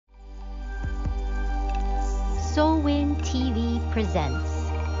Soulwind TV presents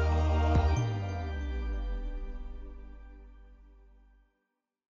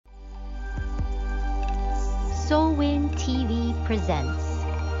Soulwind TV presents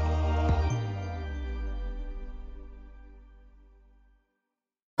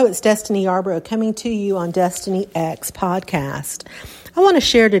It's Destiny Yarbrough coming to you on Destiny X podcast. I want to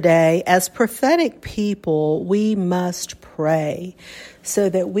share today, as prophetic people, we must pray so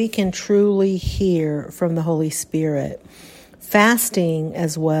that we can truly hear from the Holy Spirit. Fasting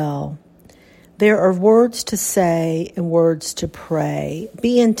as well. There are words to say and words to pray.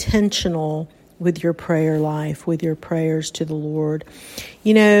 Be intentional with your prayer life, with your prayers to the Lord.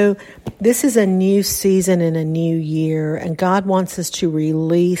 You know, this is a new season and a new year, and God wants us to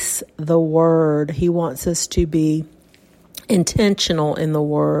release the word. He wants us to be intentional in the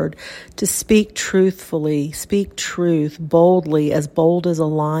word, to speak truthfully, speak truth boldly, as bold as a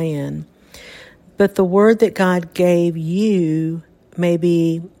lion. But the word that God gave you may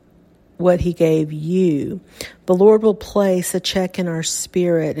be what he gave you. The Lord will place a check in our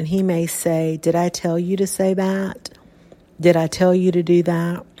spirit, and he may say, did I tell you to say that? Did I tell you to do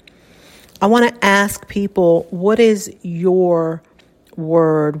that? I want to ask people, what is your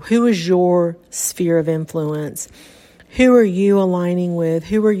word? Who is your sphere of influence? Who are you aligning with?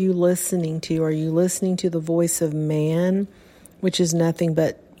 Who are you listening to? Are you listening to the voice of man, which is nothing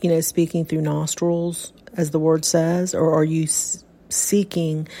but, speaking through nostrils, as the word says? Or are you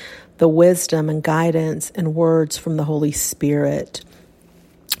seeking the wisdom and guidance and words from the Holy Spirit?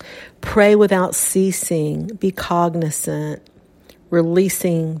 Pray without ceasing. Be cognizant,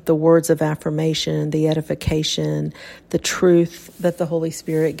 releasing the words of affirmation, the edification, the truth that the Holy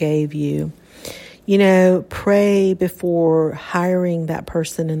Spirit gave you. Pray before hiring that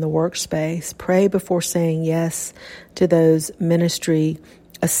person in the workspace. Pray before saying yes to those ministry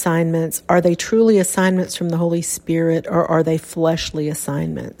assignments. Are they truly assignments from the Holy Spirit, or are they fleshly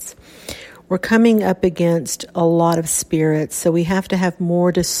assignments? We're coming up against a lot of spirits, so we have to have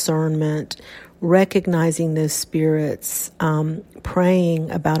more discernment, recognizing those spirits,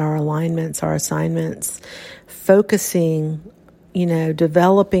 praying about our alignments, our assignments, focusing,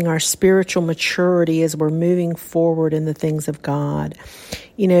 developing our spiritual maturity as we're moving forward in the things of God.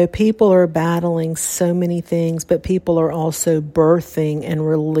 People are battling so many things, but people are also birthing and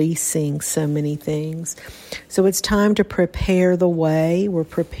releasing so many things. So it's time to prepare the way. We're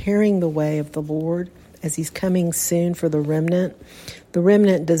preparing the way of the Lord as he's coming soon for the remnant. The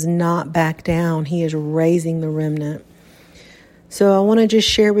remnant does not back down. He is raising the remnant. So I want to just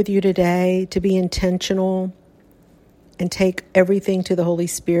share with you today to be intentional and take everything to the Holy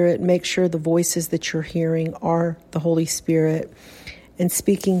Spirit. Make sure the voices that you're hearing are the Holy Spirit, and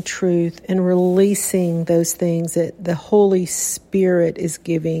speaking truth and releasing those things that the Holy Spirit is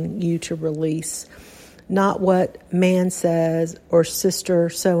giving you to release. Not what man says, or sister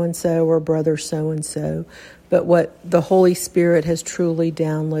so-and-so, or brother so-and-so, but what the Holy Spirit has truly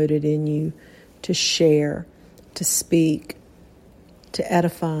downloaded in you to share, to speak, to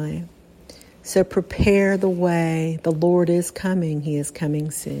edify. So prepare the way. The Lord is coming. He is coming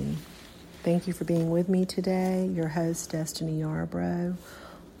soon. Thank you for being with me today. Your host, Destiny Yarbrough,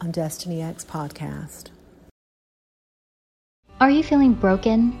 on Destiny X podcast. Are you feeling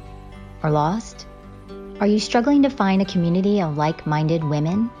broken or lost? Are you struggling to find a community of like-minded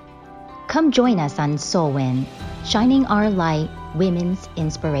women? Come join us on Soulwind, Shining Our Light Women's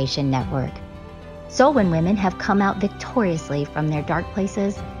Inspiration Network. Soulwind women have come out victoriously from their dark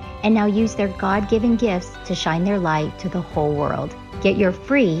places and now use their God-given gifts to shine their light to the whole world. Get your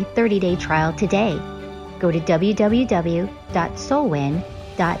free 30-day trial today. Go to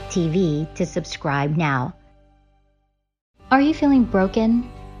www.soulwind.tv to subscribe now. Are you feeling broken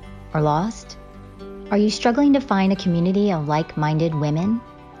or lost? Are you struggling to find a community of like-minded women?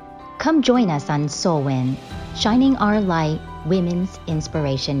 Come join us on Soulwind, Shining Our Light Women's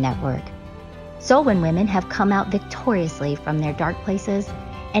Inspiration Network. Soulwind women have come out victoriously from their dark places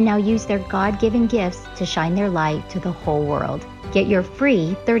and now use their God-given gifts to shine their light to the whole world. Get your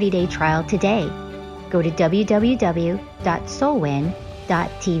free 30-day trial today. Go to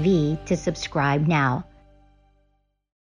www.soulwind.tv to subscribe now.